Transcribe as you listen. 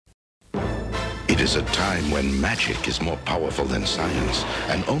It is a time when magic is more powerful than science,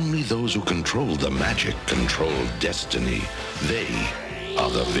 and only those who control the magic control destiny. They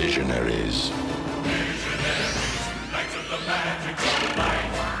are the Visionaries. Visionaries, knights of the magical light.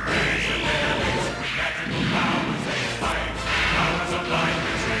 Visionaries, magical powers they fight. Powers of light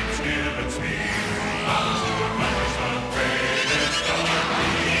which reach skill and speed. Powers to accomplish the greatest of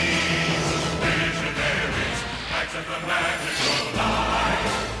deeds. Visionaries, knights of the magical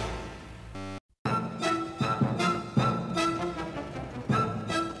light.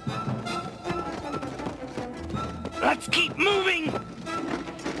 Let's keep moving!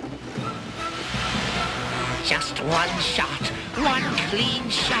 Just one shot. One clean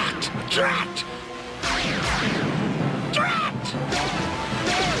shot. Drat! Drat!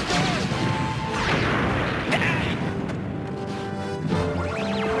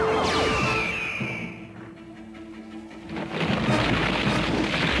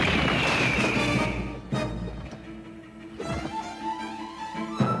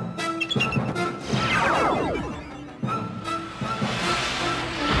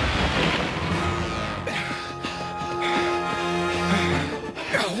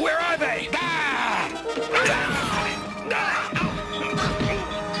 Where are they?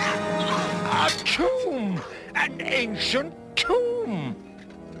 A tomb! An ancient tomb!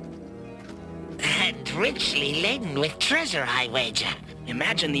 And richly laden with treasure, I wager.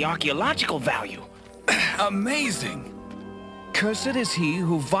 Imagine the archaeological value. Amazing! Cursed is he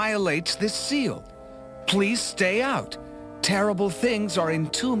who violates this seal. Please stay out. Terrible things are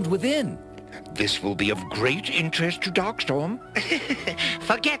entombed within. This will be of great interest to Darkstorm.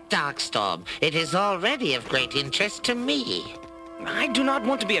 Forget Darkstorm. It is already of great interest to me. I do not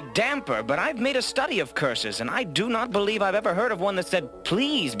want to be a damper, but I've made a study of curses, and I do not believe I've ever heard of one that said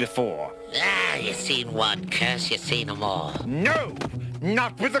please before. Ah, you seen one curse, you seen them all. No,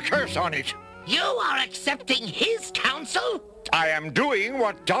 not with the curse on it. You are accepting his counsel? I am doing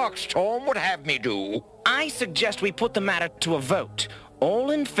what Darkstorm would have me do. I suggest we put the matter to a vote.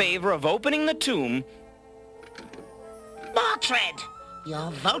 All in favor of opening the tomb. Mordred, you're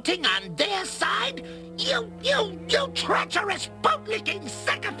voting on their side? You treacherous bootlicking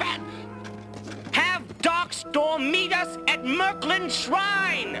sycophant! Have Darkstorm meet us at Merklynn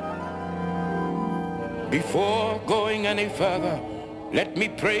Shrine! Before going any further, let me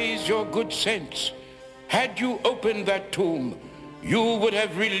praise your good sense. Had you opened that tomb, you would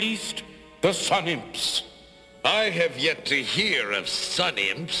have released the Sun Imps. I have yet to hear of Sun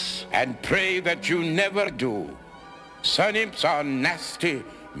Imps. And pray that you never do. Sun Imps are nasty,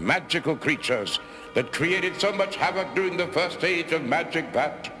 magical creatures that created so much havoc during the first age of magic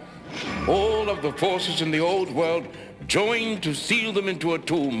that all of the forces in the old world joined to seal them into a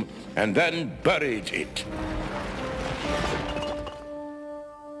tomb and then buried it.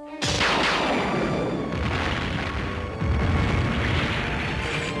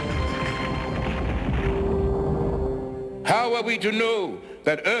 How are we to know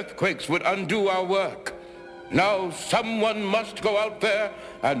that earthquakes would undo our work? Now someone must go out there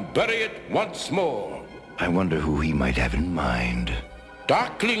and bury it once more. I wonder who he might have in mind.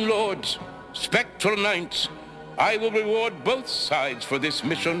 Darkling Lords, Spectral Knights, I will reward both sides for this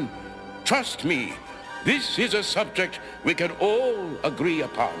mission. Trust me, this is a subject we can all agree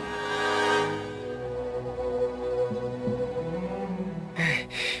upon.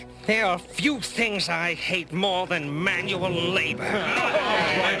 There are few things I hate more than manual labor.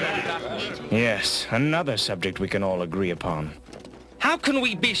 Yes, another subject we can all agree upon. How can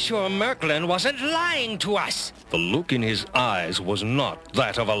we be sure Merklynn wasn't lying to us? The look in his eyes was not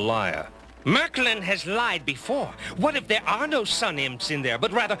that of a liar. Merklynn has lied before. What if there are no Sun Imps in there,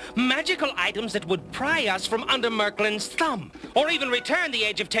 but rather magical items that would pry us from under Merklynn's thumb, or even return the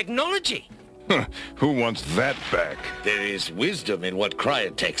age of technology? Who wants that back? There is wisdom in what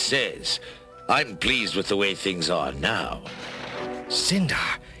Cryotech says. I'm pleased with the way things are now.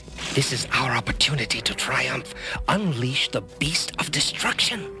 Cindarr, this is our opportunity to triumph. Unleash the beast of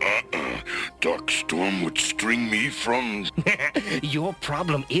destruction. Darkstorm would string me from... Your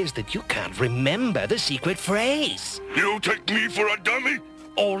problem is that you can't remember the secret phrase. You take me for a dummy?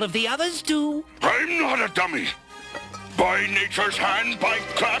 All of the others do. I'm not a dummy. By nature's hand, by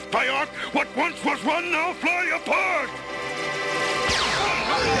craft, by art, what once was one now fly apart!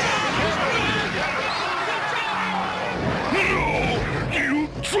 No! You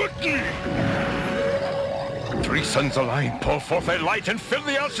tricked me! 3 suns align, pour forth their light, and fill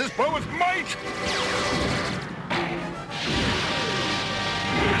the Else's bow with might!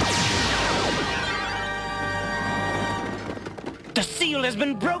 The seal has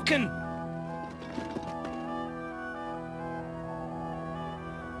been broken!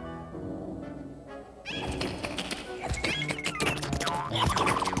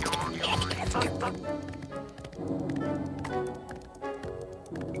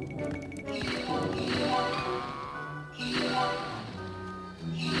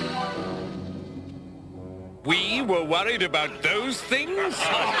 We were worried about those things?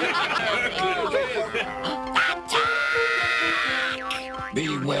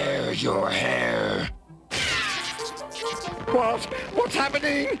 Beware your hair. What? What's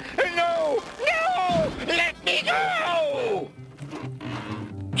happening? No! No! Let me go!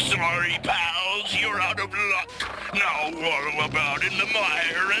 Sorry, pals, you're out of luck. Now wallow about in the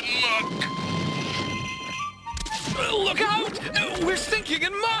mire and muck. Look out! We're sinking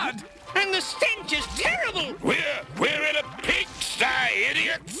in mud! And the stench is terrible! We're in a pigsty,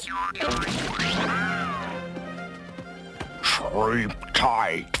 idiots! Sleep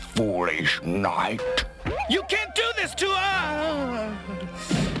tight, foolish knight. You can't do this to us!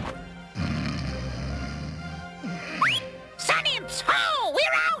 Sun Imps, ho!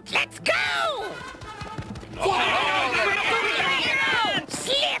 We're out! Let's go!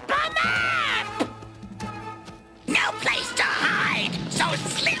 Slip 'em up! No place to hide, so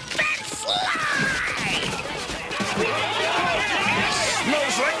slip and slide!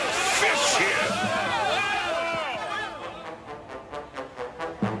 Smells like fish here!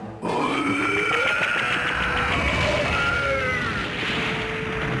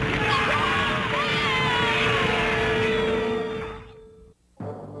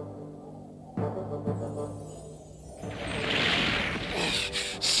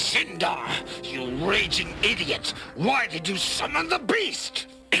 Cindarr, you raging idiot! Why did you summon the beast?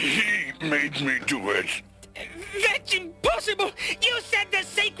 He made me do it. That's impossible! You said the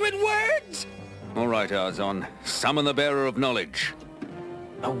sacred words! All right, Arzon. Summon the bearer of knowledge.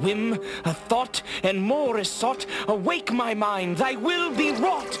 A whim, a thought, and more is sought. Awake, my mind, thy will be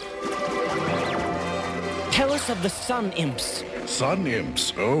wrought! Tell us of the Sun Imps. Sun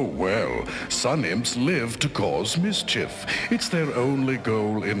Imps? Oh, well, Sun Imps live to cause mischief. It's their only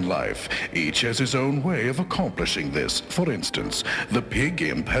goal in life. Each has his own way of accomplishing this. For instance, the Pig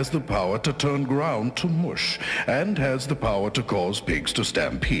Imp has the power to turn ground to mush, and has the power to cause pigs to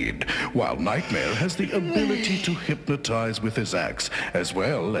stampede, while Nightmare has the ability to hypnotize with his axe, as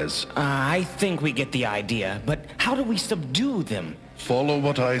well as... I think we get the idea, but how do we subdue them? Follow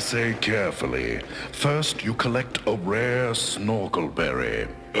what I say carefully. First, you collect a rare snorkelberry.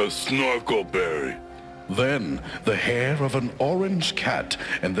 A snorkelberry. Then, the hair of an orange cat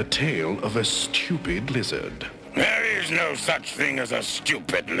and the tail of a stupid lizard. There is no such thing as a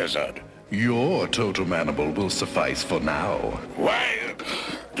stupid lizard. Your totem animal will suffice for now. Why,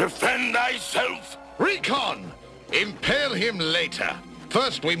 defend thyself. Recon! Impale him later.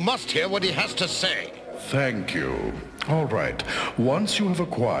 First, we must hear what he has to say. Thank you. All right. Once you have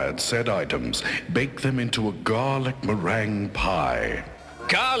acquired said items, bake them into a garlic meringue pie.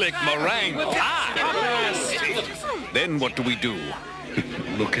 Garlic meringue pie! Then what do we do?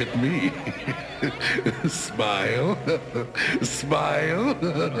 Look at me. Smile. Smile.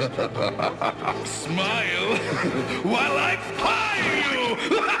 Smile while I pie you!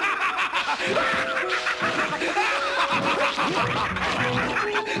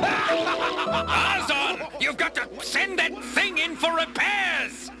 Arzon! You've got to send that thing in for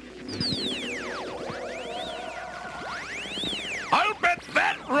repairs! I'll bet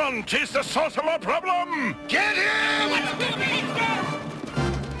that runt is the source of our problem! Get him!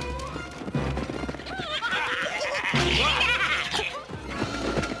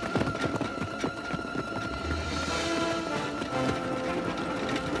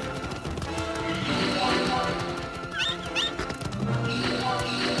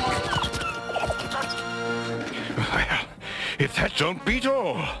 If that don't beat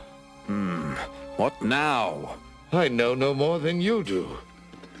all. What now? I know no more than you do.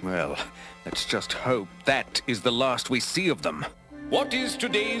 Well, let's just hope that is the last we see of them. What is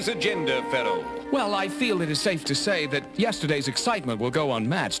today's agenda, Ferro? Well, I feel it is safe to say that yesterday's excitement will go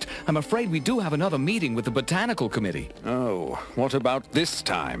unmatched. I'm afraid we do have another meeting with the Botanical Committee. Oh, what about this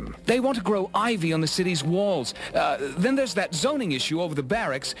time? They want to grow ivy on the city's walls. Then there's that zoning issue over the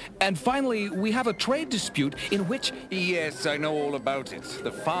barracks. And finally, we have a trade dispute in which... Yes, I know all about it.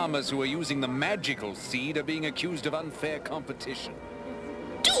 The farmers who are using the magical seed are being accused of unfair competition.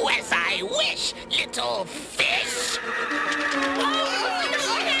 Do as I wish, little fish!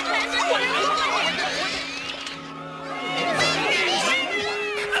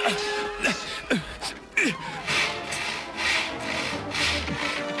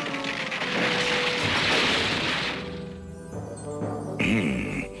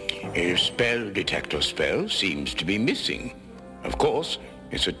 A spell detector spell seems to be missing. Of course,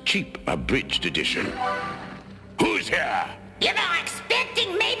 it's a cheap, abridged edition. Who's here? You were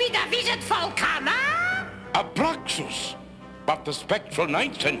expecting maybe the visitful comer? Abraxas. But the Spectral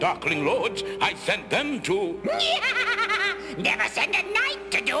Knights and Darkling Lords, I sent them to... Never send a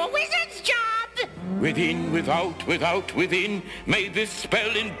knight to do a wizard's job! Within, without, without, within, may this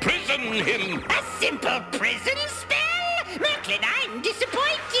spell imprison him. A simple prison spell? Merklynn, I'm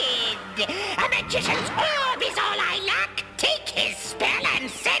disappointed. A magician's orb is all I lack. Take his spell and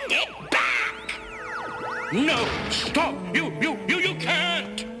send it back. No, stop! You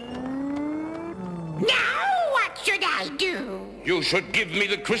can't! Now what should I do? You should give me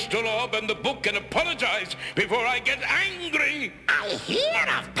the crystal orb and the book and apologize before I get angry! I hear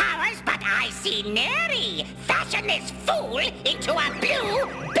of powers, but I see nary. Fashion this fool into a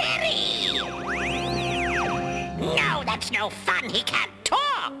blueberry! No, that's no fun. He can't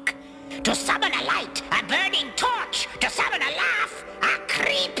talk. To summon a light, a burning torch. To summon a laugh, a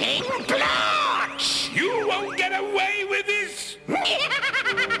creeping blotch! You won't get away with this!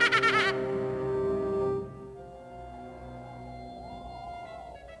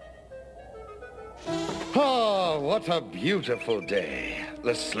 Oh, what a beautiful day.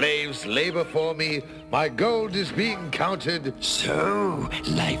 The slaves labor for me. My gold is being counted. So,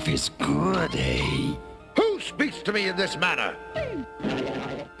 life is good, eh? Who speaks to me in this manner?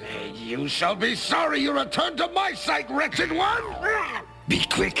 You shall be sorry you returned to my sight, wretched one! Be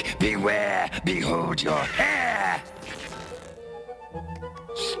quick, beware, behold your hair!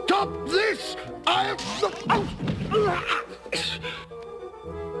 Stop this!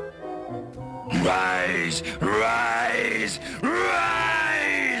 Rise, rise,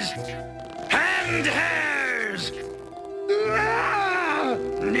 rise! Hand hairs!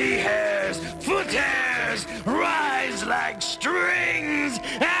 Knee hairs, foot hairs, rise like strings!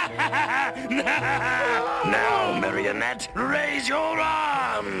 Now, marionette, raise your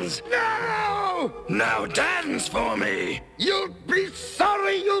arms! No! Now dance for me! You'll be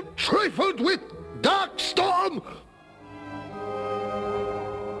sorry you trifled with Darkstorm!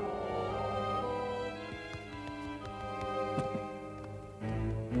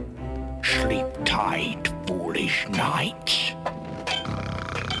 Sleep tight, foolish knights.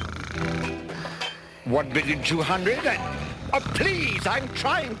 1,200,000 and... please, I'm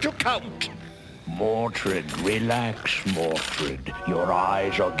trying to count. Mordred, relax, Mordred. Your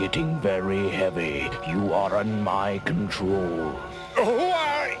eyes are getting very heavy. You are in my control. Who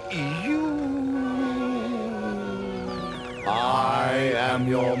are you? I am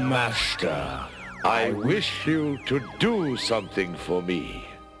your master. I wish you to do something for me.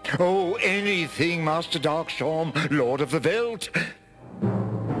 Oh, anything, Master Darkstorm, Lord of the Veldt.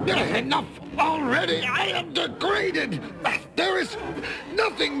 Enough already! I am degraded! There is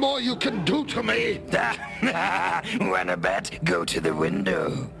nothing more you can do to me! Wanna bet? Go to the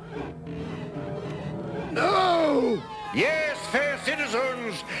window. No! Yes, fair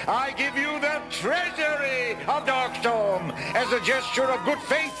citizens, I give you the treasury of Darkstorm as a gesture of good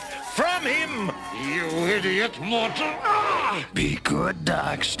faith from him. You idiot mortal! Ah! Be good,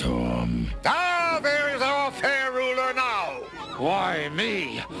 Darkstorm. Ah, there is our fair ruler now. Why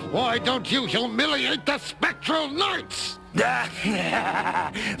me? Why don't you humiliate the Spectral Knights?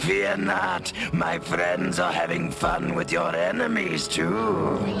 Fear not, my friends are having fun with your enemies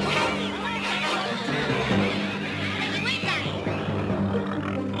too.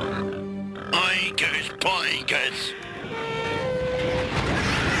 Oinkers, poinkers.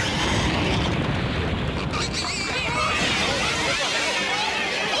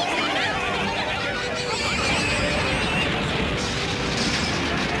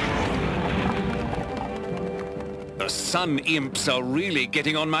 The sun imps are really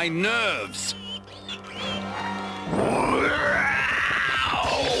getting on my nerves.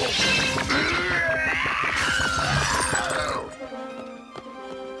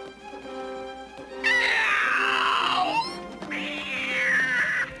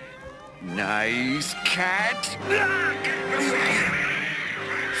 Nice cat.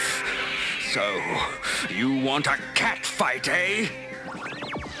 So, you want a cat fight, eh?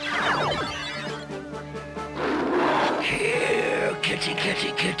 Here, kitty,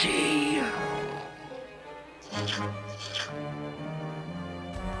 kitty, kitty.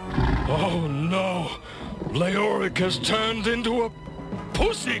 Oh no! Leoric has turned into a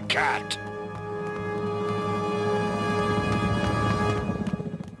pussycat!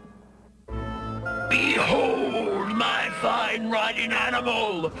 Behold my fine riding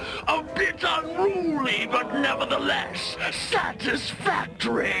animal! A bit unruly, but nevertheless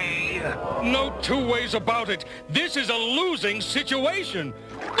satisfactory! No two ways about it. This is a losing situation.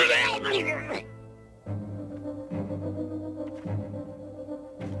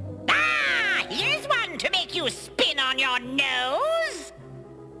 Ah, here's one to make you spin on your nose.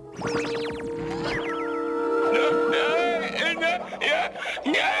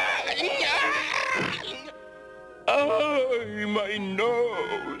 Oh, my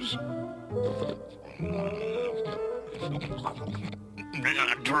nose.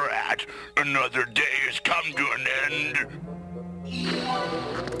 Drat, another day has come to an end.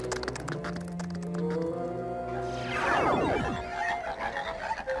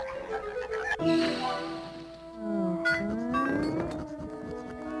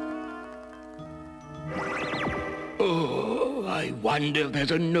 Oh, I wonder if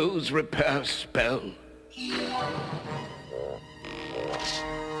there's a nose repair spell.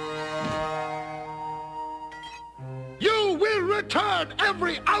 You will return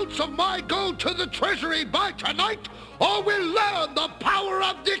every ounce of my gold to the treasury by tonight, or we'll learn the power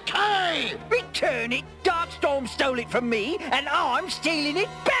of decay! Return it! Darkstorm stole it from me, and I'm stealing it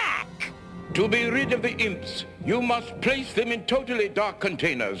back! To be rid of the imps, you must place them in totally dark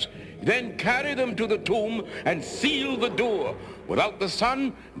containers, then carry them to the tomb and seal the door. Without the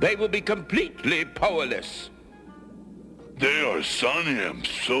sun, they will be completely powerless. They are sun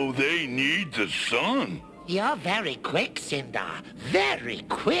imps, so they need the sun. You're very quick, Cindarr. Very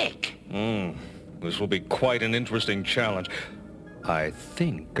quick. This will be quite an interesting challenge. I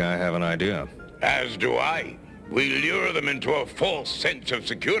think I have an idea. As do I. We lure them into a false sense of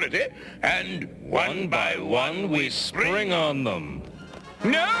security, and one by one we spring on them.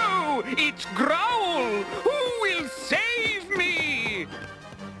 No! It's Growl! Who will save me?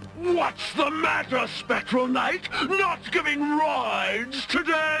 What's the matter, Spectral Knight? Not giving rides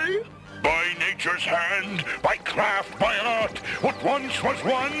today? By nature's hand, by craft, by art, what once was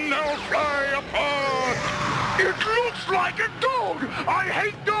one now fly apart. It looks like a dog! I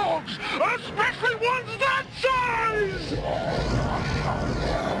hate dogs, especially ones that size!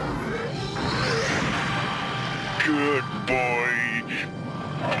 Good boy.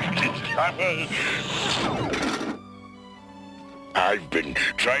 I've been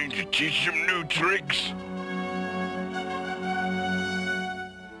trying to teach him new tricks.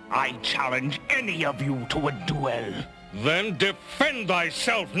 I challenge any of you to a duel. Then defend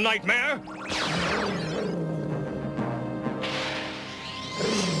thyself, nightmare!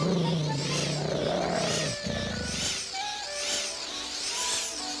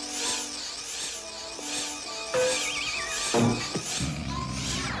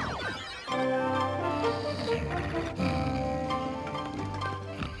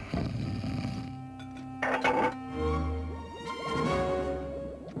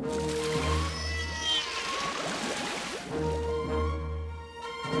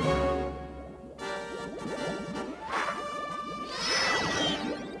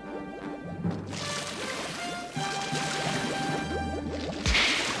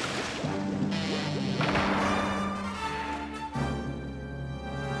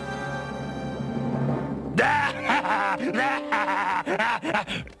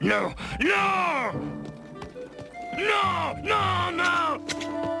 No! No! No! No! No!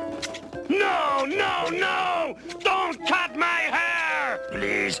 No! No! No! Don't cut my hair!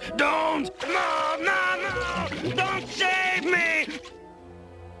 Please, don't! No! No! No! Don't save me!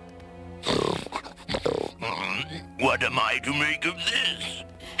 What am I to make of this?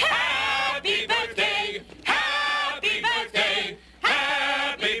 Happy birthday! Happy birthday!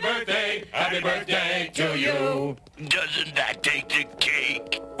 Happy birthday! Happy birthday to you! Doesn't that take the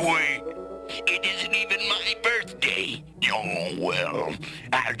cake? Wait, it isn't even my birthday. Oh, well,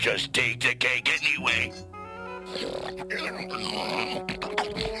 I'll just take the cake anyway.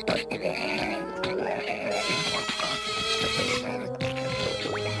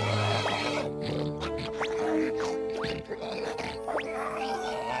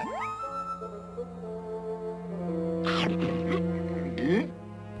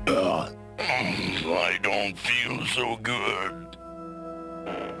 I don't feel so good.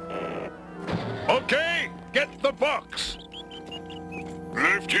 Okay, get the box.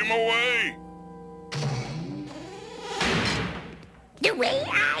 Lift him away. The way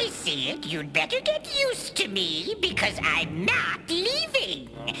I see it, you'd better get used to me, because I'm not leaving.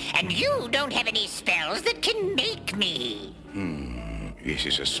 And you don't have any spells that can make me. This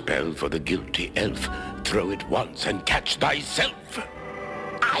is a spell for the guilty elf. Throw it once and catch thyself.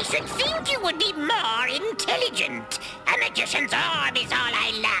 I should think you would be more intelligent. A magician's arm is all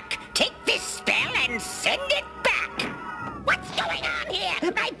I lack. Take this spell and send it back. What's going on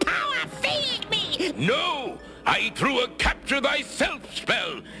here? My power failed me. No! I threw a capture thyself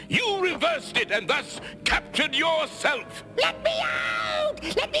spell. You reversed it and thus captured yourself. Let me out!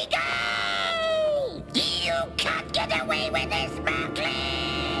 Let me go! You can't get away with this, Merklynn!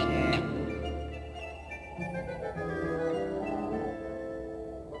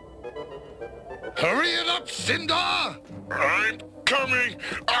 Hurry it up, Cindarr! I'm coming!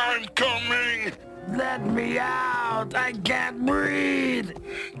 I'm coming! Let me out! I can't breathe!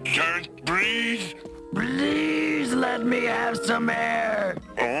 Can't breathe? Please let me have some air.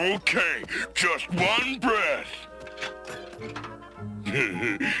 Okay, just one breath.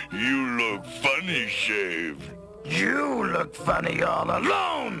 You look funny, Shave. You look funny all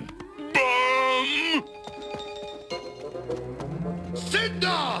alone. Bum!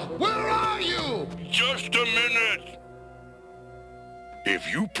 Cindarr, where are you? Just a minute.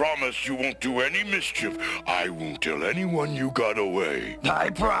 If you promise you won't do any mischief, I won't tell anyone you got away. I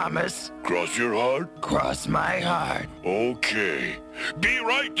promise. Cross your heart? Cross my heart. Okay. Be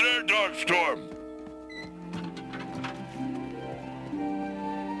right there, Darkstorm.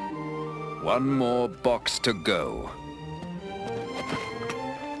 One more box to go.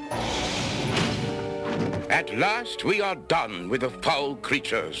 At last we are done with the foul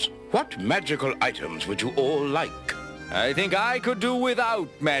creatures. What magical items would you all like? I think I could do without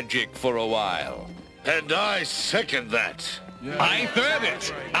magic for a while. And I second that. I third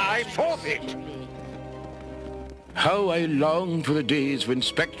it. I fourth it. How I long for the days when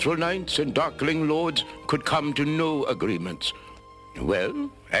Spectral Knights and Darkling Lords could come to no agreements. Well,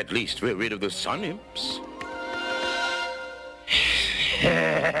 at least we're rid of the Sun Imps.